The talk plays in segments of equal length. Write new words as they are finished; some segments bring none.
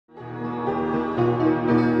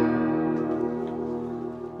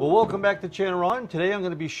Well, welcome back to Chan Ron. Today I'm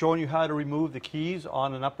going to be showing you how to remove the keys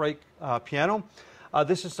on an upright piano.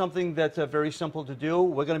 This is something that's very simple to do.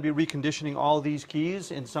 We're going to be reconditioning all these keys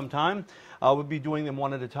in some time. We'll be doing them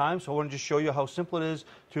one at a time, so I want to just show you how simple it is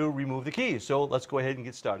to remove the keys. So let's go ahead and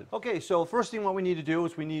get started. Okay, so first thing what we need to do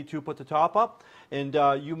is we need to put the top up, and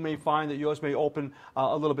you may find that yours may open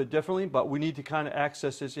a little bit differently, but we need to kind of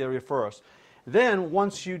access this area first. Then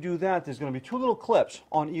once you do that, there's going to be two little clips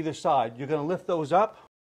on either side. You're going to lift those up.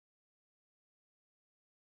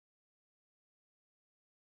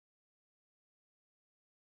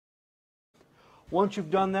 Once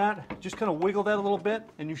you've done that, just kind of wiggle that a little bit,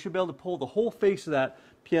 and you should be able to pull the whole face of that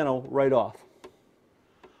piano right off.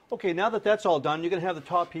 Okay, now that that's all done, you're going to have the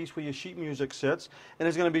top piece where your sheet music sits, and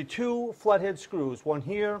there's going to be two flathead screws, one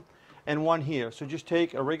here and one here. So just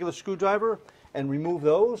take a regular screwdriver and remove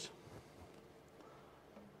those.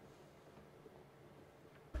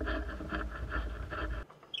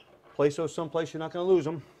 Place those someplace you're not going to lose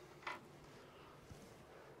them.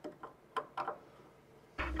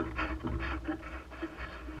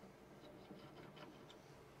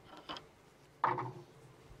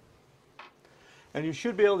 And you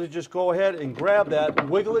should be able to just go ahead and grab that,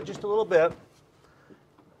 wiggle it just a little bit.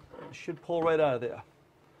 It should pull right out of there.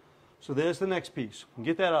 So there's the next piece.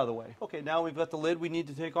 Get that out of the way. Okay, now we've got the lid we need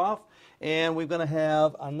to take off, and we're going to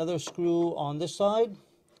have another screw on this side.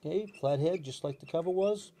 Okay, flathead, just like the cover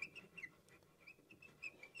was.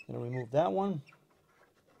 Going to remove that one.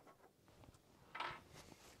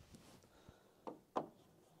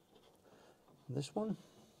 This one.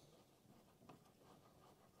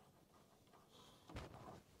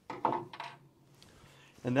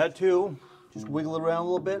 And that too, just wiggle it around a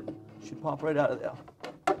little bit, should pop right out of there.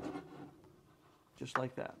 Just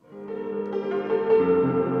like that.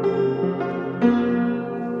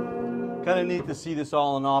 Kind of neat to see this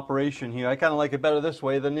all in operation here. I kind of like it better this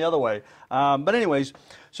way than the other way. But anyways,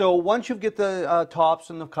 so once you get the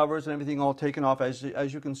tops and the covers and everything all taken off, as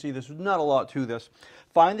you can see, there's not a lot to this.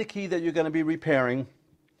 Find the key that you're going to be repairing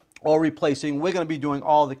or replacing. We're going to be doing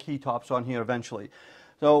all the key tops on here eventually.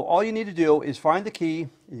 So all you need to do is find the key,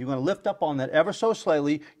 and you're going to lift up on that ever so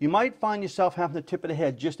slightly. You might find yourself having to tip it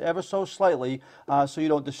ahead just ever so slightly so you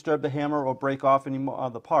don't disturb the hammer or break off any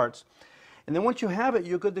of the parts. And then once you have it,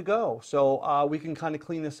 you're good to go. So we can kind of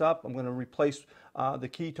clean this up. I'm going to replace the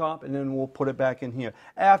key top, and then we'll put it back in here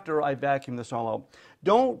after I vacuum this all out.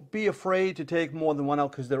 Don't be afraid to take more than one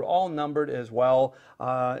out because they're all numbered as well,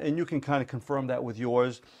 and you can kind of confirm that with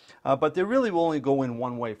yours. But they really will only go in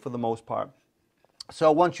one way for the most part. So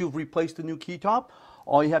once you've replaced the new key top,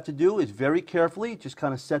 all you have to do is very carefully just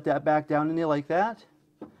kind of set that back down in there like that.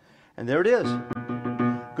 And there it is.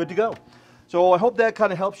 Good to go. So I hope that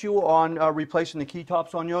kind of helps you on replacing the key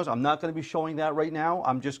tops on yours. I'm not going to be showing that right now.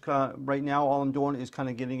 I'm just right now all I'm doing is kind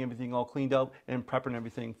of getting everything all cleaned up and prepping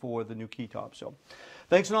everything for the new key top. So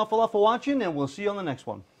thanks an awful lot for watching, and we'll see you on the next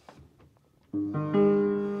one.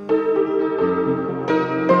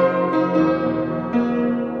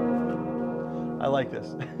 I like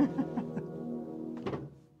this.